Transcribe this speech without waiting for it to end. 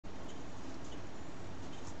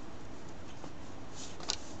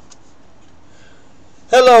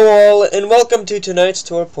Hello all, and welcome to tonight's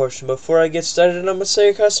Torah portion. Before I get started, I'm going to say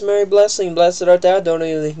a customary blessing. Blessed art thou,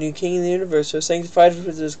 Adonai, the new King of the universe, who has sanctified us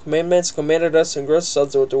with his commandments, commanded us, and graced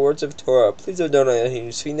us with the words of Torah. Please, Adonai,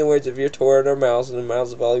 who speak the words of your Torah in our mouths and the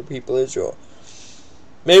mouths of all your people Israel.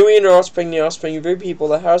 May we and our offspring, the offspring of your people,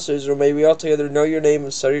 the house of Israel, may we all together know your name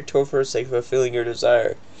and study your Torah for the sake of fulfilling your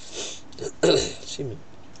desire. Excuse me.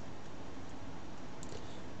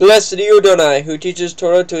 Blessed are you, Adonai, who teaches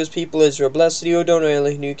Torah to his people Israel. Blessed are you, Adonai,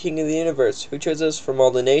 the new King of the universe, who chose us from all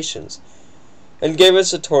the nations, and gave us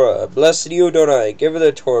the Torah. Blessed are you, Adonai, giver of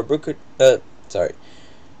the Torah.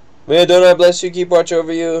 May Adonai bless you, keep watch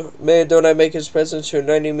over you. May Adonai make his presence your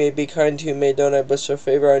night, may be kind to you. May Adonai bless your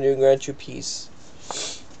favor on you and grant you peace.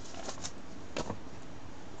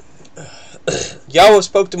 Yahweh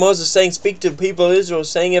spoke to Moses, saying, Speak to the people of Israel,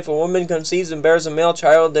 saying, If a woman conceives and bears a male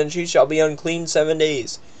child, then she shall be unclean 7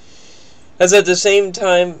 days. As at the same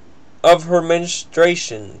time of her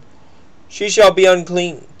menstruation, she shall be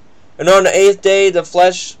unclean. And on the 8th day the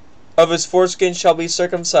flesh of his foreskin shall be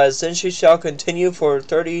circumcised. Then she shall continue for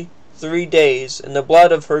 33 days in the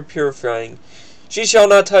blood of her purifying. She shall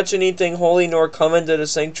not touch anything holy, nor come into the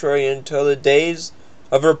sanctuary until the days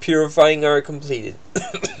of her purifying are completed.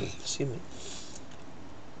 Excuse me.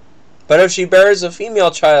 But if she bears a female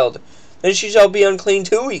child, then she shall be unclean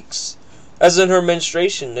 2 weeks, as in her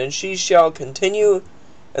menstruation, and she shall continue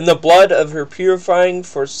in the blood of her purifying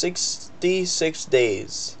for 66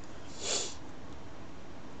 days.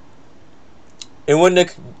 And when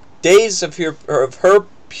the days of her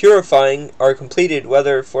purifying are completed,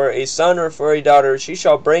 whether for a son or for a daughter, she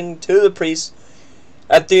shall bring to the priest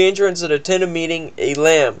at the entrance of the tent of meeting a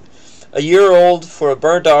lamb, a year old, for a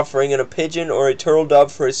burnt offering, and a pigeon or a turtle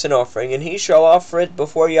dove for a sin offering, and he shall offer it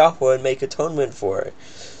before Yahweh and make atonement for it.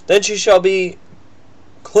 Then she shall be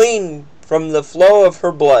clean from the flow of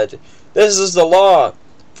her blood. This is the law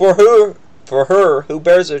for her who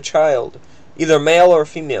bears a child, either male or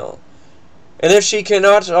female. And if she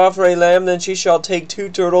cannot offer a lamb, then she shall take 2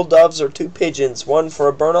 turtle doves or 2 pigeons, one for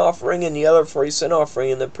a burnt offering and the other for a sin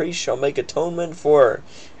offering, and the priest shall make atonement for her,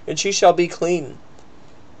 and she shall be clean.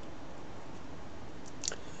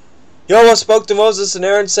 Yahweh spoke to Moses and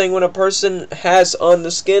Aaron, saying, When a person has on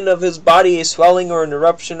the skin of his body a swelling or an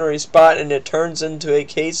eruption or a spot, and it turns into a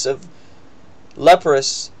case of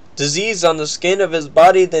leprous disease on the skin of his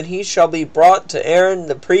body, then he shall be brought to Aaron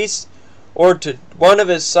the priest, or to one of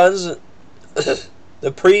his sons,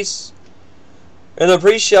 the priest, and the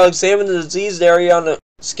priest shall examine the diseased area on the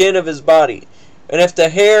skin of his body. And if the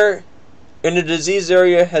hair in the diseased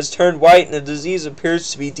area has turned white, and the disease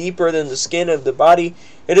appears to be deeper than the skin of the body,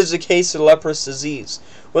 it is a case of leprous disease.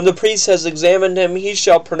 When the priest has examined him, he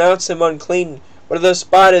shall pronounce him unclean. But if the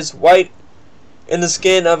spot is white in the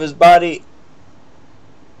skin of his body,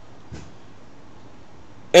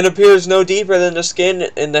 and appears no deeper than the skin,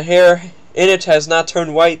 and the hair in it has not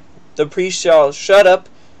turned white, the priest shall shut up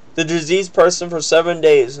the diseased person for 7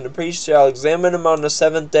 days, and the priest shall examine him on the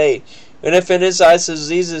 7th day. And if in his eyes the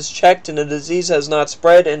disease is checked, and the disease has not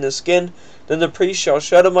spread in the skin, then the priest shall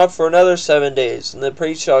shut him up for another 7 days. And the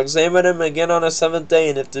priest shall examine him again on the 7th day,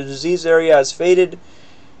 and if the disease area has faded,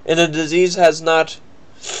 and the disease has not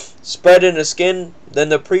spread in the skin, then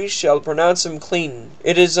the priest shall pronounce him clean.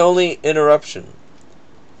 It is only an eruption.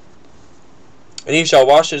 And he shall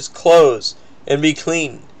wash his clothes, and be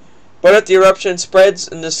clean. But if the eruption spreads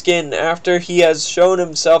in the skin, after he has shown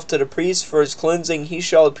himself to the priest for his cleansing, he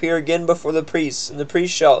shall appear again before the priest, and the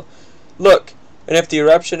priest shall look. And if the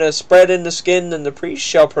eruption has spread in the skin, then the priest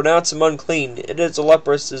shall pronounce him unclean. It is a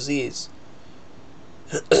leprous disease.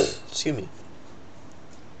 Excuse me.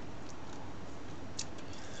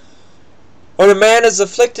 When a man is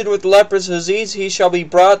afflicted with leprous disease, he shall be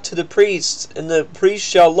brought to the priest, and the priest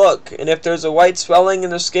shall look. And if there is a white swelling in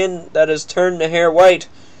the skin that has turned the hair white,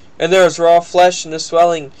 and there is raw flesh in the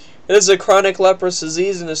swelling, it is a chronic leprous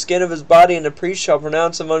disease in the skin of his body, and the priest shall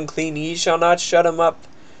pronounce him unclean. He shall not shut him up,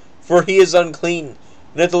 for he is unclean.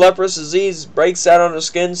 And if the leprous disease breaks out on the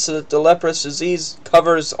skin, so that the leprous disease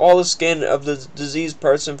covers all the skin of the diseased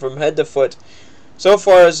person from head to foot, so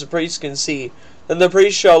far as the priest can see, then the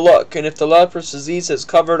priest shall look. And if the leprous disease has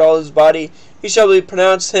covered all his body, he shall be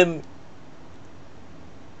pronounced him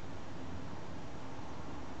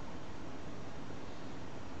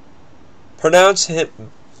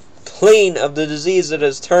clean of the disease that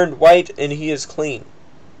has turned white, and he is clean.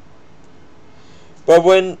 But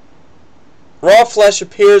when raw flesh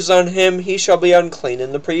appears on him, he shall be unclean,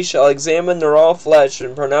 and the priest shall examine the raw flesh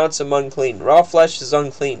and pronounce him unclean. Raw flesh is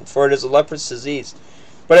unclean, for it is a leprous disease.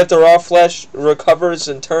 But if the raw flesh recovers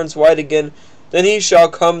and turns white again, Then he shall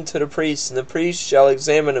come to the priest, and the priest shall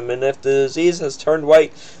examine him, and if the disease has turned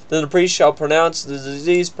white, then the priest shall pronounce the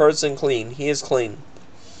diseased person clean. He is clean.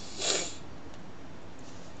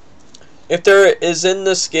 If there is in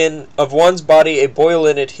the skin of one's body a boil,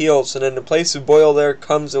 and it heals, and in the place of boil there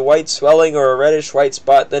comes a white swelling or a reddish white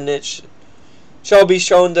spot, then it shall be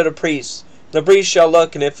shown to the priest. The priest shall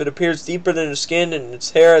look, and if it appears deeper than the skin, and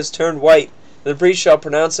its hair has turned white, the priest shall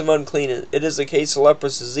pronounce him unclean. It is a case of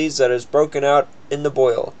leprous disease that is broken out in the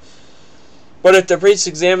boil. But if the priest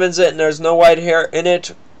examines it, and there is no white hair in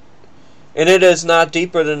it, and it is not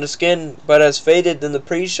deeper than the skin, but has faded, then the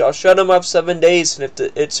priest shall shut him up 7 days. And if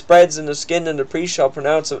it spreads in the skin, then the priest shall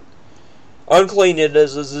pronounce it unclean. It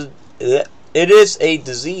is a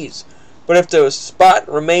disease. But if the spot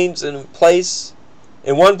remains in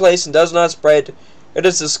one place and does not spread, it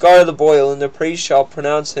is the scar of the boil, and the priest shall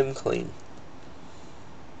pronounce him clean.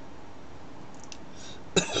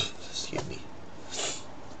 Excuse me.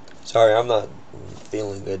 Sorry, I'm not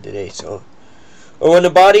feeling good today. Or when the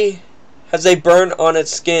body has a burn on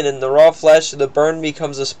its skin, and the raw flesh of the burn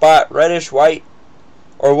becomes a spot, reddish white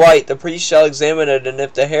or white, the priest shall examine it, and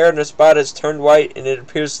if the hair in the spot is turned white, and it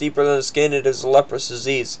appears deeper than the skin, it is a leprous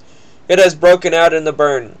disease. It has broken out in the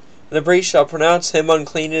burn, and the priest shall pronounce him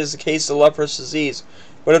unclean. It is a case of leprous disease.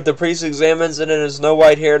 But if the priest examines it, and there is no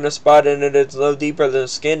white hair in the spot, and it is no deeper than the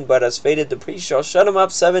skin, but has faded, the priest shall shut him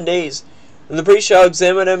up 7 days. And the priest shall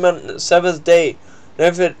examine him on the 7th day.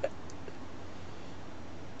 And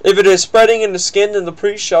if it is spreading in the skin, then the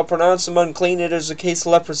priest shall pronounce him unclean. It is a case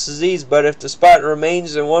of leprous disease. But if the spot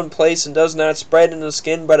remains in one place and does not spread in the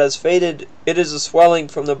skin, but has faded, it is a swelling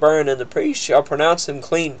from the burn, and the priest shall pronounce him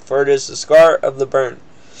clean, for it is the scar of the burn.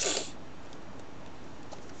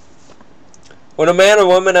 When a man or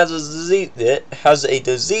woman has a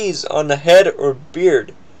disease on the head or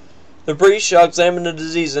beard, the priest shall examine the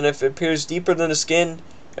disease, and if it appears deeper than the skin,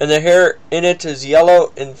 and the hair in it is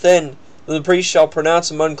yellow and thin, then the priest shall pronounce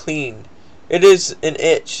him unclean. It is an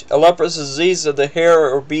itch, a leprous disease of the hair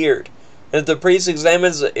or beard. And if the priest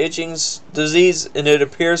examines the itching disease, and it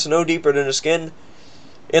appears no deeper than the skin,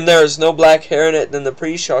 and there is no black hair in it, then the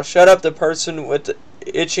priest shall shut up the person with the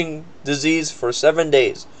itching disease for 7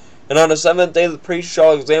 days. And on the 7th day the priest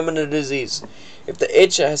shall examine the disease. If the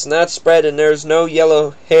itch has not spread, and there is no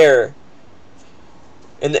yellow hair,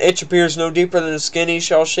 and the itch appears no deeper than the skin, he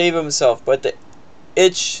shall shave himself, but the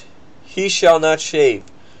itch he shall not shave.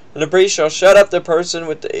 And the priest shall shut up the person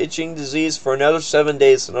with the itching disease for another 7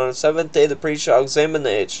 days. And on the 7th day the priest shall examine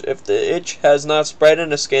the itch. If the itch has not spread in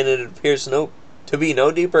the skin, and it appears to be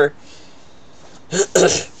no deeper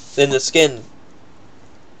than the skin,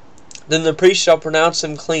 then the priest shall pronounce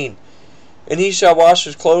him clean, and he shall wash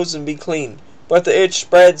his clothes and be clean. But if the itch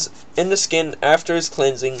spreads in the skin after his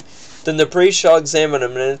cleansing, then the priest shall examine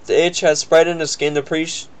him, and if the itch has spread in the skin, the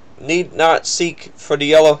priest need not seek for the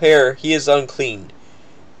yellow hair, he is unclean.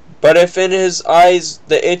 But if in his eyes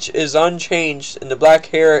the itch is unchanged, and the black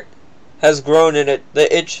hair has grown in it,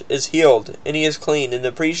 the itch is healed, and he is clean, and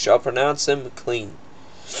the priest shall pronounce him clean.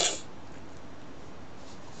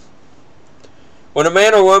 When a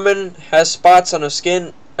man or woman has spots on the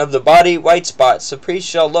skin of the body, white spots, the priest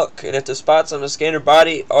shall look, and if the spots on the skin or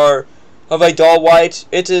body are of a dull white,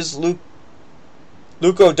 it is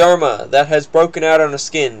leukoderma that has broken out on the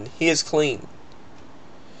skin. He is clean.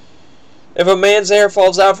 If a man's hair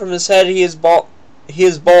falls out from his head, he is bald. He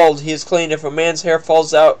is clean. If a man's hair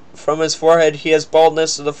falls out from his forehead, he has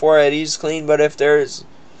baldness of the forehead. He is clean. But if there is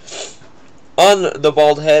on the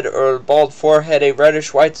bald head or bald forehead a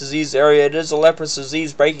reddish white disease area, it is a leprous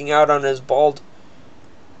disease breaking out on his bald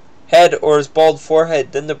head or his bald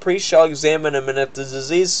forehead. Then the priest shall examine him, and if the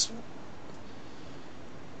disease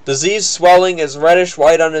swelling is reddish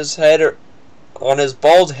white on his head, or on his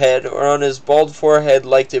bald head, or on his bald forehead,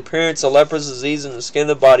 like the appearance of leprous disease in the skin of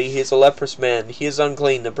the body, he is a leprous man. He is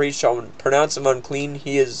unclean. The priest shall pronounce him unclean.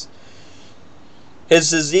 His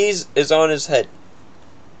disease is on his head.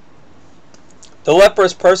 The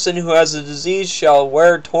leprous person who has a disease shall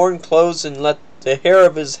wear torn clothes, and let the hair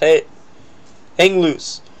of his head hang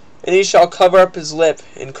loose. And he shall cover up his lip,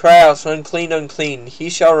 and cry out, unclean, unclean. He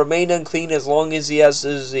shall remain unclean as long as he has the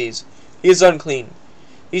disease. He is unclean.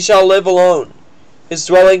 He shall live alone. His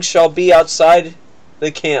dwelling shall be outside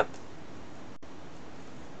the camp.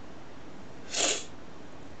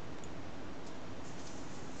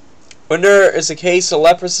 When there is a case of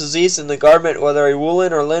leprous disease in the garment, whether a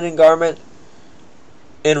woolen or linen garment,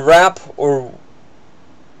 in wrap or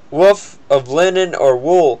woof of linen or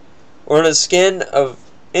wool, or in the skin of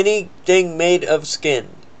anything made of skin.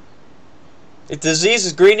 If the disease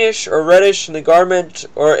is greenish or reddish in the garment,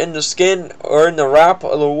 or in the skin, or in the wrap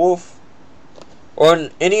of the woof, or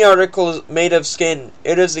on any article made of skin.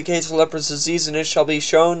 It is the case of leprous disease, and it shall be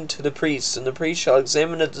shown to the priest, and the priest shall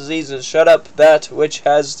examine the disease and shut up that which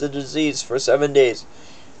has the disease for 7 days.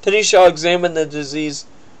 Then he shall examine the disease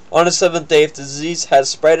on the 7th day. If the disease has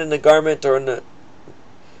spread in the garment, or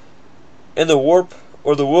in the warp,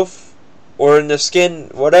 or the woof, or in the skin,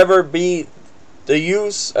 whatever be the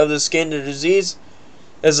use of the skin, the disease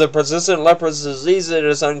is a persistent leprous disease. It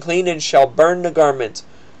is unclean, and shall burn the garment,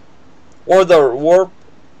 or the warp,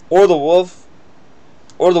 or the woof,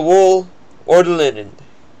 or the wool, or the linen,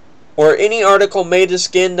 or any article made of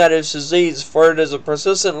skin that is diseased, for it is a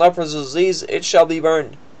persistent leprous disease. It shall be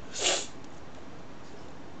burned.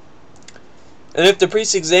 And if the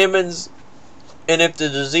priest examines, and if the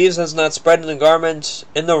disease has not spread in the garment,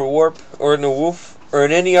 in the warp, or in the woof, or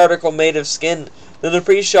in any article made of skin, then the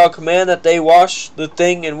priest shall command that they wash the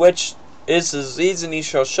thing in which is the disease, and he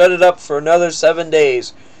shall shut it up for another 7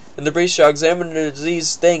 days. And the priest shall examine the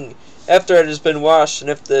diseased thing after it has been washed, and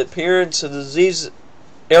if the appearance of the diseased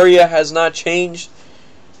area has not changed,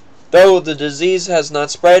 though the disease has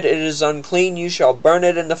not spread, it is unclean. You shall burn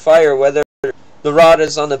it in the fire, whether the rod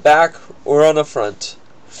is on the back or on the front.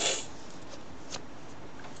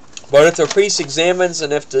 But if the priest examines,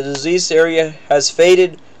 and if the diseased area has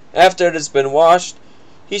faded after it has been washed,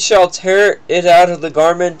 he shall tear it out of the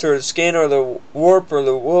garment, or the skin, or the warp, or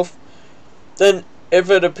the woof. Then if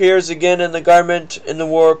it appears again in the garment, in the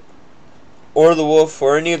warp, or the woof,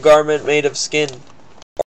 or any garment made of skin,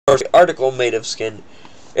 or article made of skin,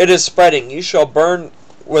 it is spreading. You shall burn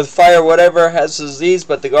with fire whatever has disease,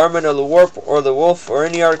 but the garment, or the warp, or the woof, or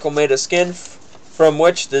any article made of skin, from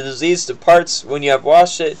which the disease departs when you have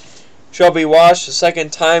washed it, shall be washed a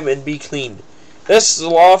second time, and be clean. This is the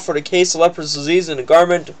law for the case of leprous disease in a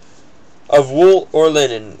garment of wool or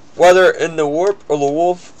linen, whether in the warp, or the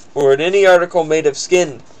woof, or in any article made of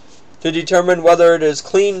skin, to determine whether it is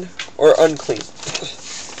clean or unclean.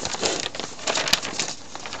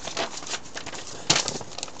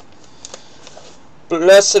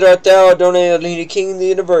 Blessed art thou, Adonai Elohim, King of the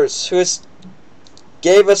universe, who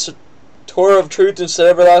gave us a Torah of truth and set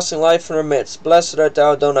everlasting life in our midst. Blessed art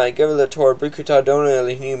thou, Adonai, giver of the Torah, Brukut Adonai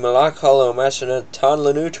Elohim, Malach Halom, Asher Natan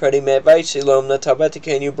Lanu, Tredi Mevai Silom,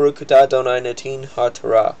 Natabetikenu, Brukut Adonai, Natin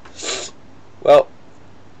HaTorah. Well,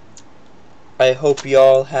 I hope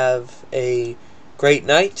y'all have a great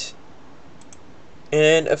night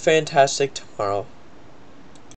and a fantastic tomorrow.